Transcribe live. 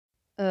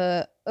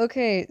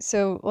Okay,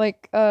 so,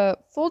 like,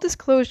 full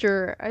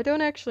disclosure, I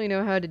don't actually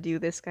know how to do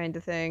this kind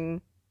of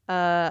thing.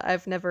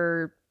 I've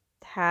never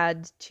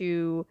had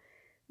to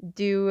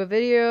do a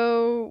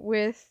video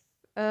with,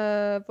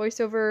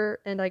 voiceover,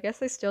 and I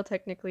guess I still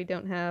technically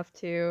don't have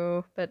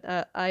to,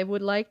 but, I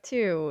would like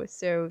to,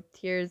 so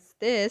here's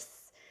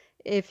this.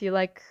 If you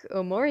like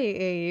Omori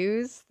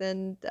AUs,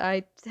 then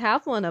I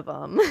have one of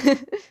them.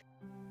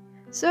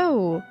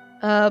 So,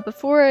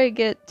 before I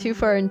get too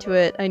far into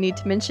it, I need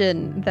to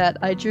mention that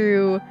I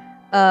drew,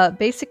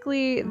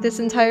 basically this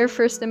entire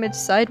first image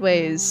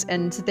sideways,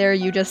 and there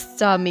you just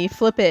saw me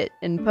flip it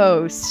in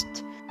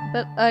post.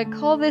 But I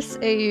call this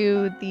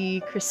AU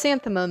the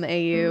Chrysanthemum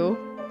AU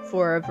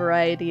for a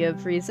variety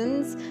of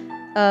reasons.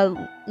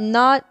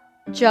 Not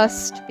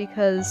just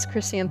because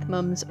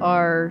chrysanthemums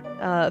are,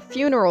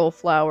 funeral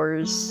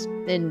flowers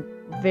in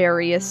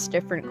various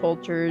different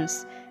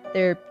cultures.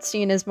 They're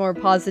seen as more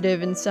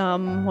positive in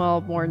some,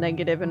 while more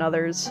negative in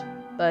others.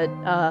 But,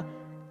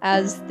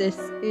 as this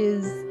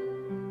is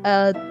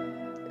a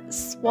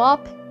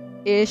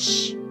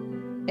swap-ish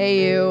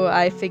AU,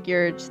 I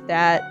figured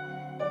that,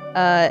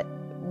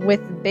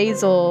 with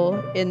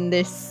Basil in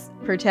this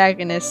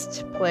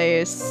protagonist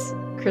place,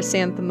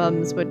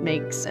 chrysanthemums would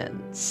make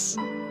sense.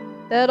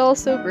 That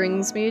also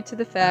brings me to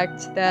the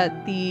fact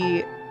that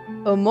the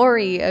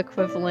Omori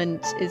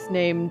equivalent is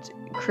named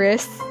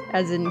Chris,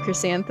 as in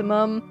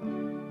chrysanthemum,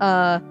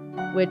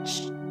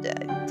 which,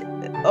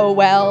 oh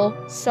well,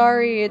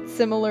 sorry, it's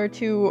similar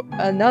to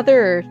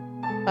another,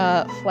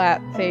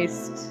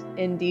 flat-faced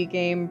indie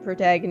game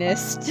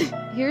protagonist.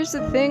 Here's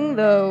the thing,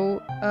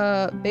 though,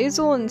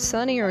 Basil and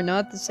Sunny are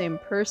not the same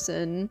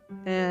person,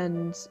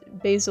 and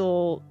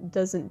Basil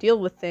doesn't deal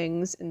with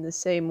things in the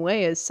same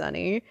way as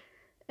Sunny,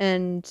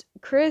 and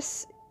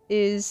Chris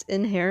is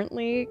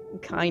inherently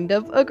kind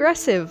of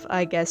aggressive,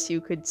 I guess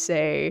you could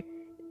say.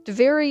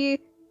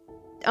 Very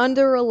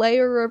under a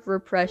layer of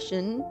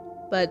repression,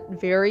 but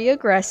very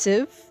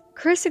aggressive.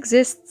 Chris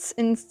exists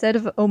instead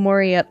of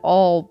Omori at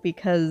all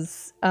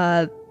because,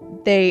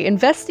 they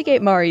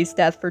investigate Mari's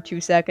death for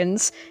 2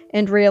 seconds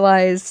and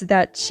realize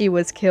that she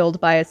was killed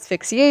by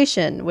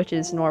asphyxiation, which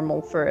is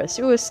normal for a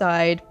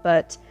suicide,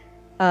 but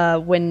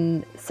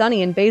when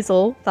Sunny and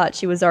Basil thought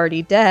she was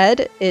already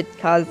dead, it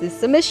causes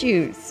some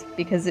issues,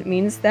 because it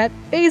means that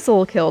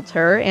Basil killed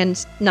her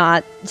and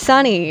not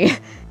Sunny.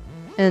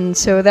 And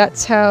so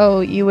that's how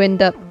you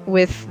end up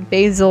with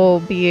Basil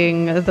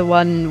being the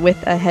one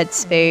with a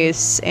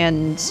headspace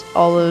and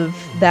all of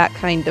that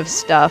kind of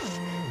stuff,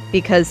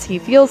 because he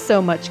feels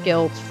so much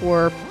guilt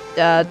for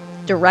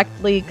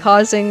directly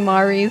causing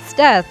Mari's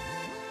death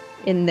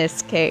in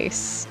this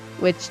case,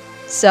 which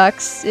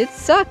sucks. It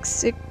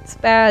sucks. It's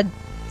bad.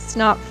 It's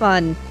not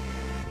fun.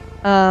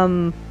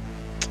 And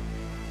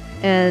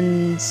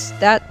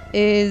that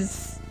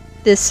is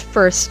this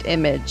first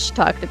image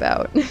talked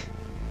about.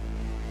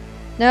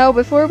 Now,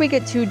 before we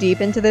get too deep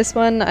into this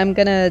one, I'm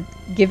gonna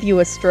give you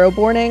a strobe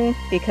warning,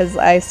 because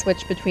I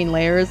switch between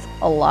layers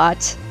a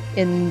lot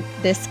in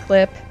this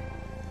clip.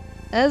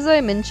 As I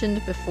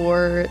mentioned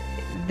before,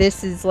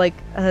 this is like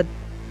a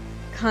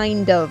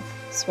kind of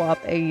swap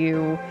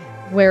AU,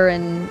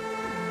 wherein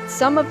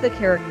some of the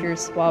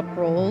characters swap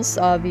roles.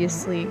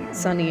 Obviously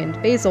Sunny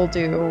and Basil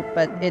do,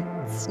 but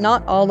it's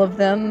not all of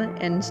them,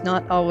 and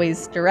not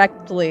always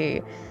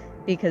directly,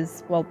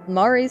 because, well,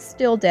 Mari's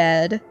still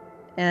dead,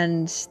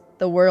 and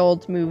the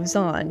world moves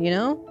on, you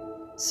know?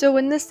 So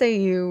in this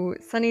AU,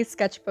 Sunny's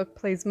sketchbook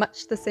plays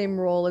much the same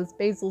role as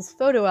Basil's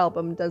photo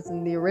album does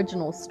in the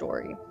original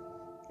story.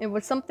 It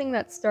was something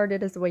that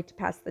started as a way to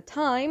pass the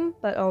time,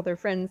 but all their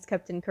friends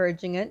kept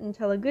encouraging it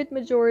until a good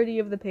majority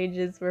of the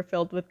pages were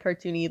filled with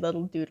cartoony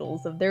little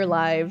doodles of their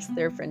lives,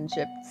 their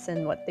friendships,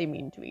 and what they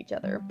mean to each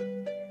other.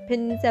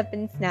 Pins have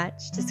been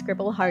snatched to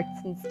scribble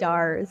hearts and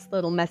stars,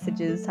 little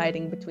messages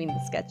hiding between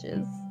the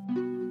sketches.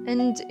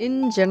 And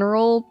in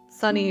general,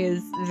 Sunny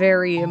is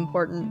very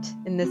important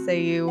in this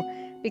AU,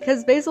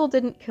 because Basil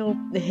didn't kill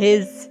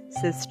his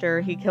sister,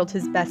 he killed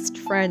his best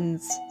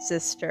friend's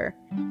sister.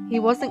 He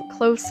wasn't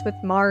close with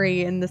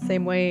Mari in the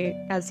same way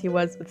as he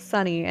was with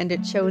Sunny, and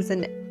it shows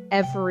in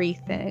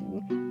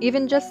everything.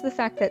 Even just the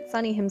fact that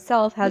Sunny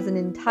himself has an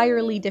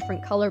entirely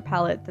different color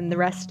palette than the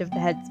rest of the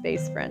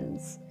Headspace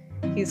friends.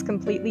 He's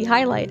completely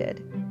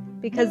highlighted.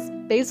 Because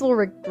Basil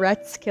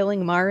regrets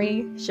killing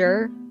Mari,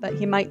 sure, but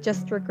he might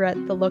just regret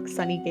the look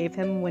Sunny gave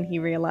him when he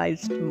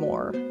realized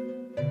more.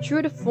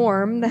 True to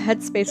form, the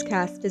Headspace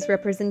cast is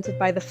represented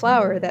by the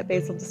flower that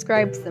Basil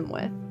describes them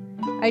with.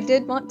 I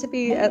did want to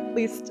be at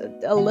least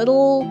a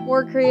little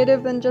more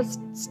creative than just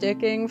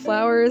sticking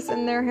flowers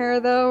in their hair,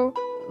 though.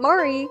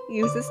 Mari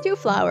uses 2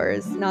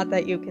 flowers, not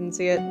that you can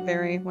see it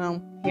very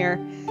well here.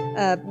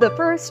 The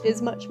first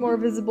is much more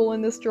visible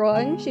in this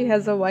drawing. She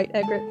has a white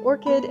egret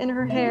orchid in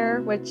her hair,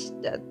 which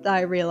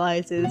I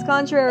realize is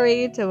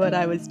contrary to what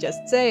I was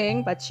just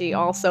saying, but she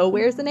also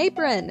wears an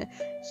apron.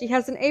 She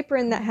has an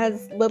apron that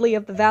has Lily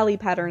of the Valley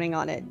patterning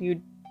on it.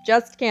 You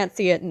just can't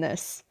see it in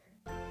this.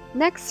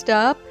 Next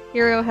up,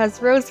 Hiro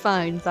has rose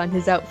vines on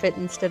his outfit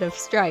instead of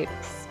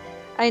stripes.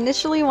 I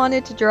initially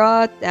wanted to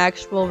draw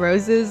actual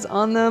roses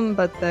on them,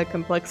 but the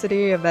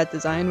complexity of that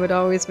design would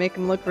always make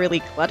them look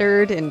really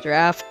cluttered in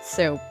drafts,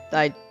 so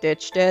I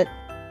ditched it.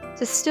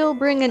 To still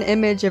bring an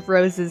image of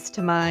roses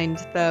to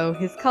mind, though,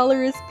 his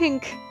color is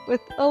pink,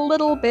 with a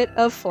little bit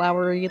of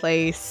flowery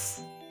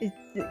lace.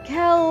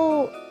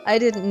 Kel... I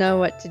didn't know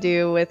what to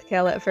do with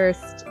Kel at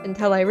first,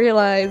 until I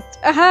realized,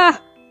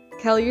 aha!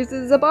 Kel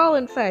uses a ball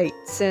in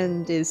fights,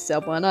 and is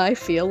someone I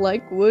feel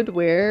like would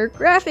wear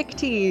graphic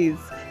tees.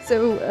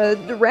 So,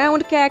 the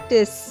round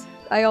cactus.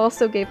 I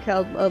also gave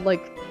Kel a,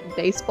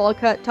 baseball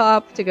cut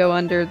top to go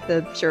under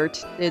the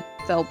shirt. It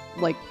felt,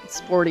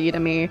 sporty to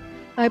me.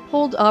 I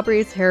pulled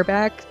Aubrey's hair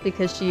back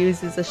because she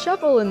uses a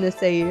shovel in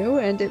this AU,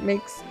 and it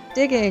makes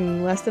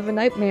digging less of a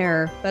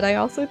nightmare, but I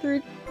also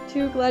threw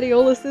 2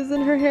 gladioluses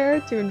in her hair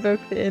to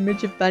invoke the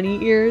image of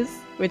bunny ears,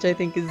 which I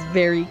think is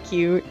very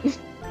cute.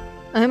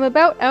 I'm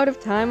about out of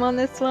time on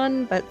this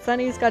one, but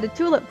Sunny's got a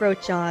tulip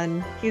brooch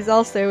on. He's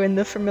also in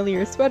the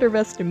familiar sweater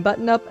vest and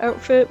button-up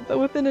outfit, but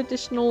with an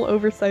additional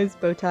oversized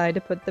bow tie to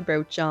put the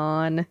brooch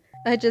on.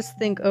 I just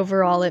think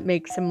overall it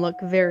makes him look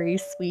very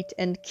sweet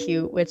and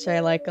cute, which I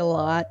like a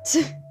lot.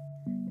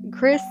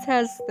 Chris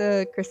has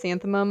the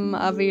chrysanthemum,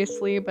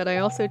 obviously, but I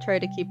also try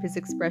to keep his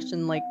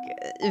expression,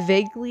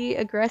 vaguely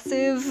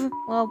aggressive,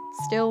 while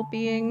still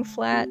being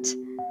flat.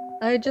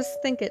 I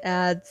just think it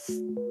adds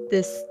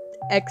this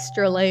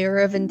extra layer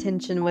of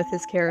intention with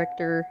his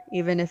character,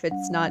 even if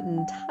it's not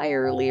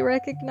entirely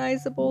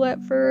recognizable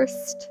at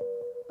first.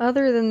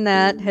 Other than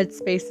that,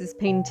 Headspace is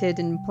painted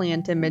in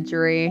plant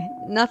imagery.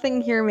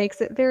 Nothing here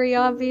makes it very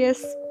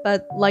obvious,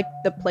 but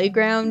the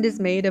playground is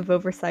made of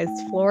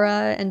oversized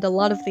flora, and a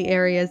lot of the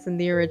areas in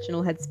the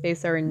original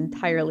Headspace are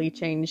entirely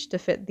changed to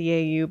fit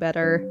the AU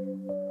better.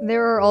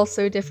 There are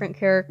also different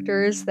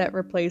characters that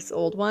replace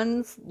old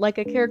ones, like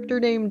a character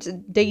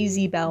named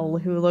Daisy Bell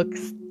who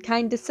looks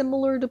kinda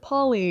similar to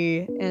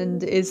Polly,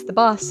 and is the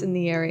boss in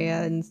the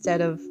area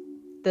instead of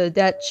the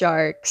debt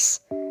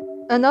sharks.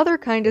 Another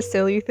kinda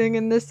silly thing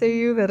in this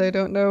AU that I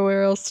don't know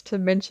where else to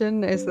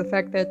mention is the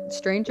fact that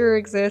Stranger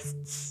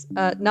exists,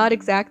 not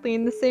exactly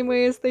in the same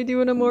way as they do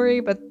in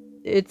OMORI, but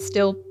it's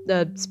still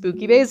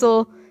Spooky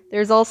Basil.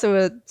 There's also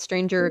a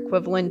Stranger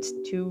equivalent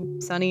to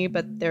Sunny,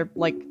 but they're,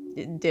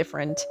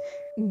 different.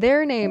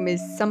 Their name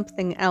is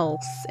something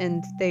else,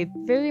 and they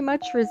very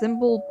much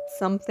resemble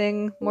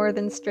something more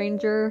than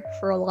Stranger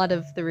for a lot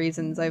of the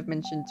reasons I've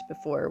mentioned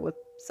before with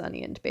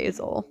Sunny and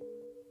Basil.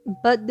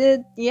 But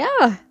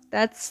yeah,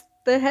 that's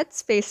the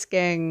Headspace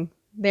gang.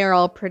 They're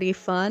all pretty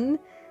fun,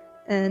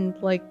 and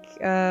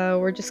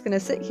we're just gonna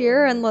sit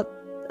here and let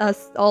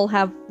us all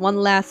have one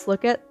last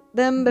look at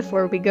them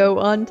before we go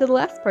on to the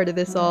last part of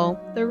this all,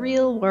 the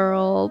real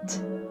world.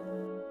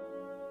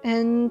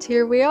 And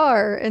here we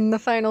are, in the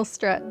final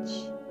stretch.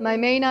 My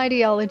main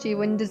ideology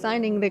when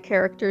designing the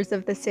characters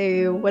of this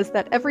AU was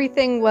that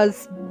everything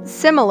was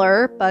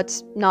similar,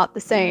 but not the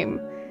same.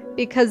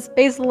 Because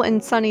Basil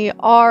and Sunny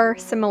are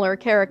similar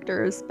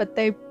characters, but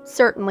they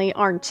certainly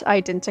aren't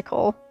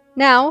identical.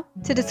 Now,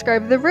 to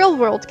describe the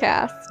real-world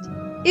cast.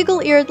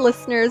 Eagle-eared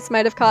listeners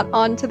might have caught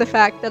on to the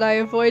fact that I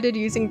avoided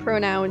using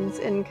pronouns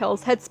in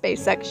Kel's Headspace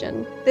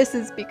section. This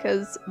is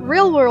because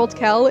real-world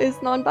Kel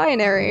is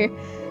non-binary.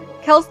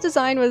 Kel's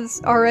design was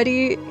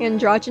already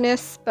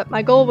androgynous, but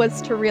my goal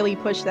was to really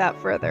push that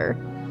further.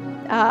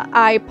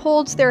 I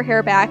pulled their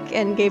hair back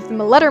and gave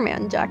them a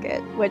Letterman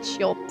jacket, which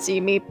you'll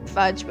see me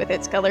fudge with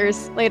its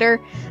colors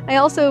later. I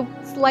also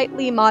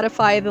slightly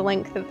modify the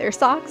length of their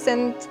socks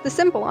and the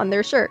symbol on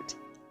their shirt.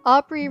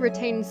 Aubrey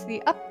retains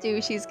the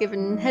updo she's given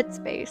in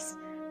Headspace.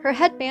 Her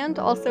headband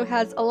also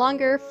has a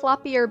longer,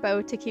 floppier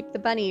bow to keep the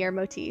bunny ear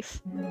motif.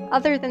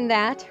 Other than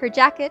that, her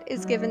jacket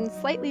is given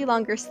slightly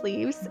longer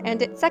sleeves, and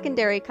its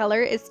secondary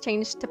color is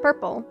changed to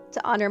purple,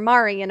 to honor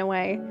Mari in a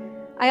way.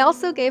 I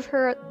also gave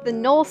her the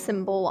knoll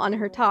symbol on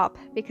her top,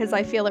 because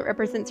I feel it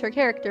represents her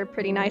character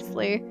pretty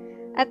nicely.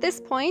 At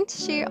this point,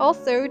 she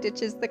also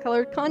ditches the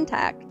colored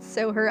contacts,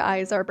 so her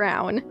eyes are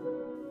brown.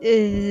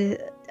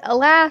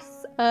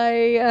 Alas,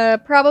 I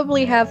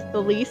probably have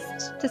the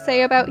least to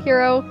say about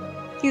Hero.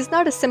 He's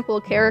not a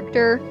simple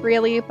character,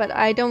 really, but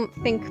I don't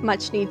think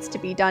much needs to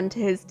be done to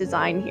his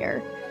design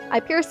here. I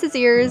pierce his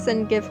ears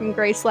and give him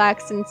gray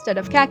slacks instead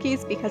of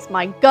khakis because,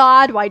 my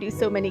god, why do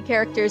so many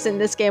characters in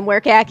this game wear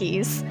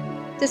khakis?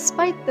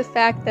 Despite the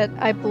fact that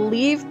I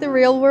believe the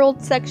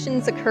real-world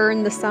sections occur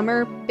in the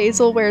summer,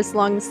 Basil wears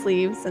long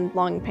sleeves and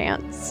long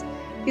pants.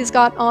 He's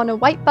got on a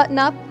white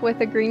button-up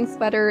with a green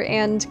sweater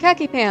and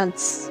khaki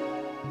pants.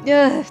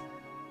 Ugh,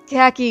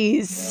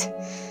 khakis.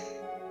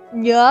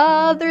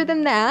 Other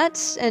than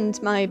that,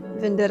 and my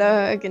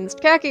vendetta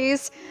against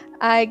khakis,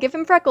 I give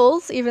him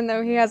freckles, even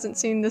though he hasn't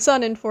seen the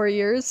sun in 4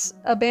 years,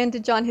 a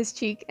bandage on his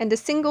cheek, and a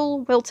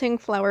single wilting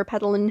flower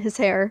petal in his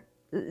hair.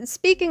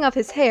 Speaking of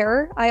his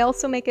hair, I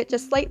also make it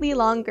just slightly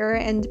longer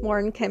and more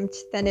unkempt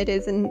than it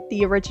is in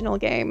the original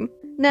game.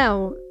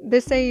 Now,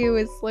 this AU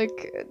is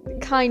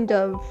kind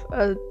of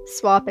a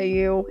swap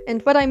AU,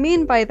 and what I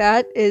mean by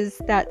that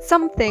is that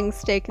some things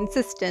stay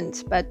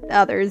consistent, but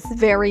others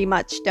very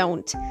much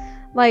don't.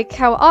 Like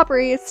how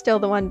Aubrey is still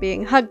the one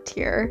being hugged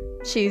here.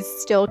 She's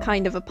still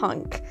kind of a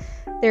punk.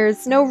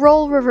 There's no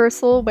role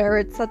reversal where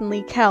it's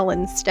suddenly Kel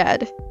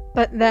instead.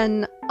 But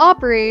then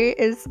Aubrey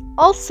is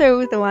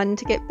also the one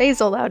to get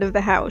Basil out of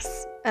the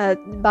house.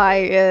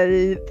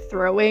 By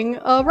throwing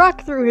a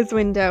rock through his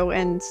window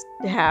and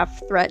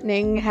half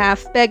threatening,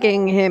 half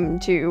begging him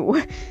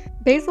to.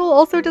 Basil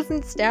also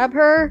doesn't stab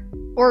her,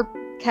 or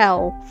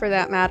Kel, for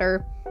that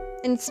matter.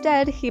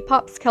 Instead, he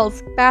pops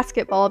Kel's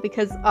basketball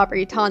because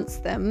Aubrey taunts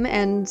them,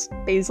 and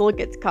Basil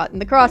gets caught in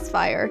the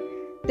crossfire.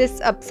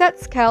 This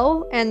upsets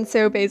Kel, and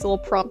so Basil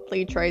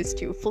promptly tries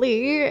to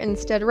flee,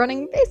 instead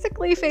running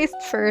basically face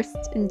first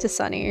into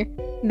Sunny.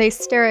 They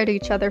stare at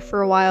each other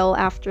for a while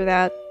after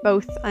that,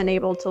 both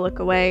unable to look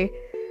away,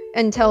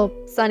 until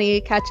Sunny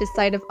catches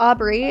sight of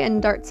Aubrey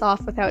and darts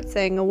off without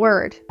saying a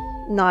word.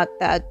 Not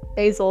that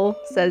Basil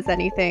says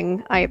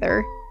anything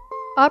either.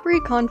 Aubrey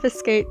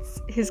confiscates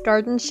his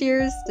garden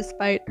shears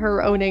despite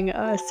her owning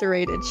a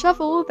serrated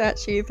shovel that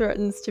she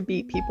threatens to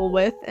beat people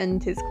with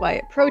and his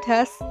quiet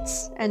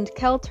protests, and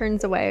Kel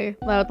turns away,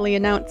 loudly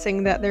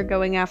announcing that they're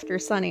going after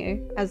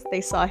Sunny as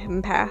they saw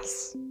him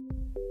pass.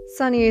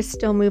 Sunny is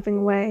still moving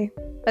away,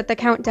 but the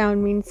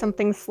countdown means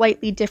something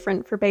slightly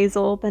different for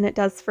Basil than it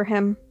does for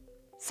him.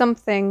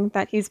 Something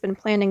that he's been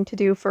planning to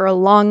do for a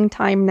long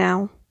time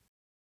now.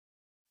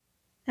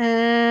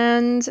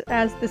 And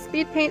as the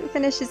speed paint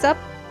finishes up,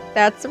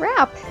 that's a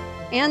wrap!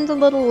 And a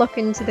little look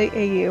into the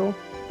AU.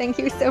 Thank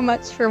you so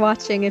much for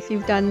watching if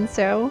you've done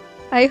so.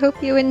 I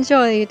hope you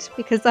enjoyed,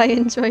 because I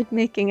enjoyed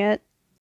making it.